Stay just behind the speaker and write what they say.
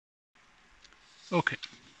Okay,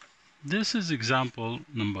 this is example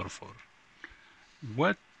number 4.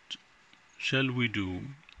 What shall we do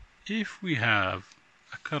if we have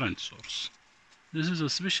a current source? This is a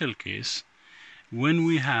special case. When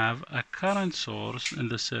we have a current source in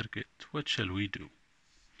the circuit, what shall we do?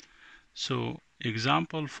 So,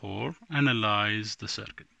 example 4, analyze the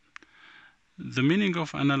circuit. The meaning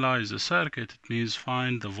of analyze the circuit, it means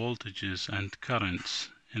find the voltages and currents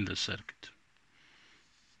in the circuit.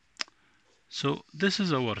 So, this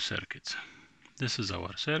is our circuit. This is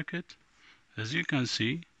our circuit. As you can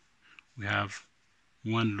see, we have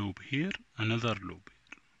one loop here, another loop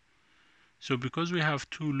here. So because we have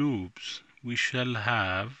two loops, we shall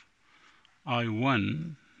have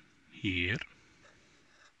I1 here,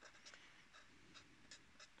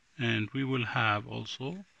 and we will have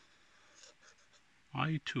also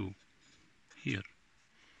I2 here.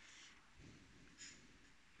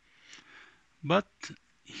 But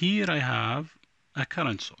here I have a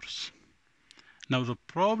current source. Now the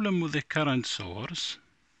problem with the current source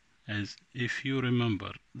is, if you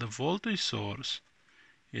remember, the voltage source,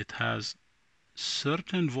 it has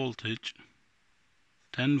certain voltage,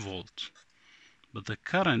 10 volts, but the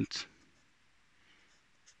current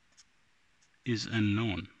is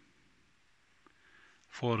unknown.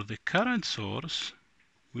 For the current source,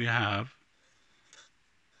 we have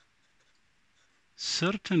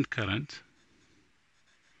certain current,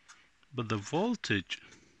 but the voltage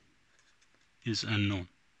is unknown.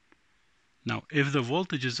 Now, if the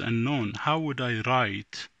voltage is unknown, how would I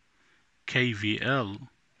write KVL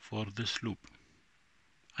for this loop?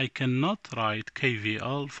 I cannot write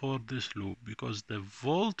KVL for this loop because the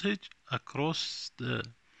voltage across the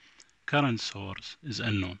current source is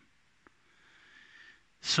unknown.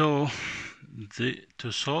 So,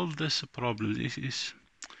 to solve this problem, it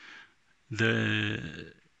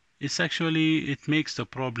makes the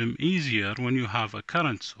problem easier when you have a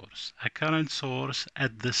current source. A current source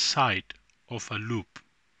at the side of a loop.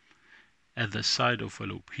 At the side of a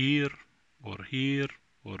loop, here, or here,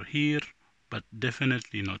 or here, but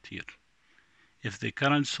definitely not here. If the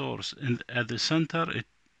current source at the center,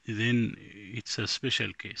 then it's a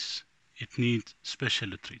special case. It needs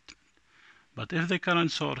special treatment. But if the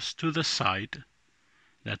current source to the side,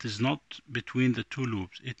 that is not between the two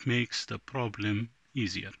loops, it makes the problem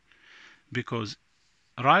easier. Because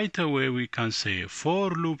right away we can say for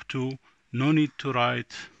loop 2, no need to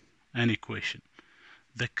write an equation.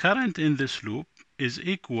 The current in this loop is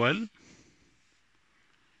equal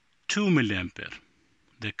 2 milliampere.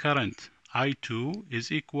 The current I2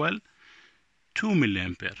 is equal 2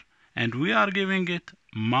 milliampere. And we are giving it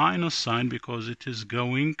minus sign because it is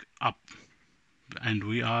going up. And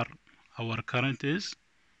our current is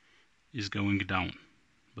going down.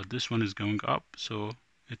 But this one is going up, so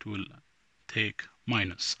it will take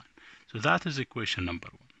minus sign. So that is equation number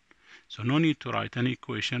 1. So no need to write an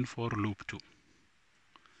equation for loop 2.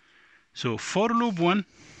 So for loop 1,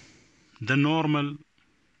 the normal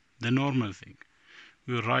thing,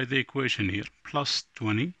 we will write the equation here, plus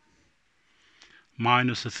 20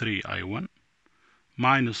 minus 3 I1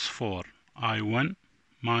 minus 4 I1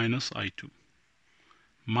 minus I2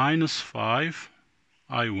 minus 5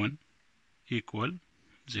 I1 equal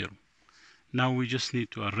 0. Now we just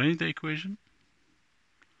need to arrange the equation,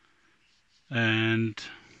 and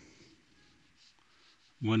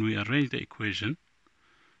when we arrange the equation,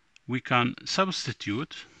 we can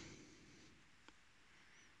substitute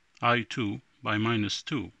I2 by minus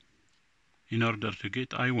 2 in order to get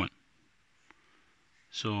I1.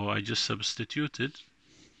 So I just substituted.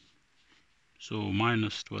 So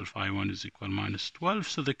minus 12 I1 is equal minus 12.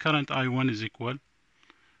 So the current I1 is equal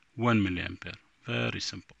 1 milliampere. Very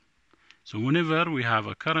simple. So whenever we have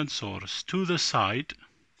a current source to the side,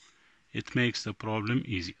 it makes the problem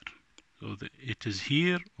easier. So it is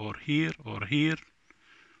here, or here, or here,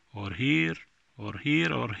 or here, or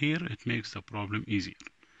here, or here, it makes the problem easier.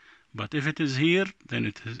 But if it is here,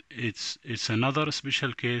 then it's another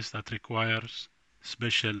special case that requires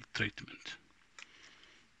special treatment.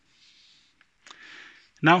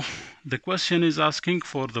 Now, the question is asking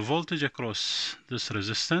for the voltage across this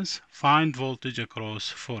resistance. Find voltage across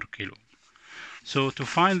 4 kilo. So to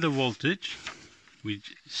find the voltage,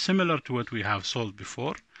 similar to what we have solved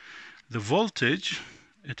before, the voltage,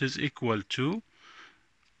 it is equal to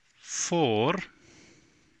 4,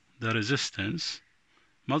 the resistance,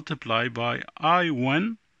 multiplied by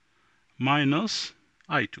I1 minus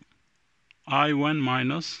I2. I1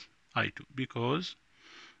 minus I2, because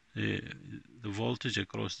the voltage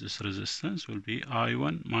across this resistance will be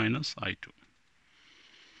I1 minus I2.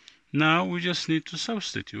 Now we just need to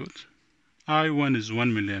substitute. I1 is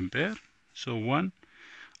 1 milliampere, so 1.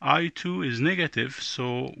 I2 is negative,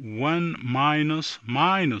 so 1 minus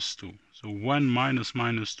minus 2. So 1 minus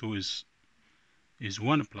minus 2 is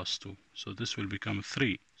 1 plus 2. So this will become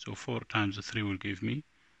 3. So 4 times 3 will give me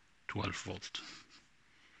 12 volt.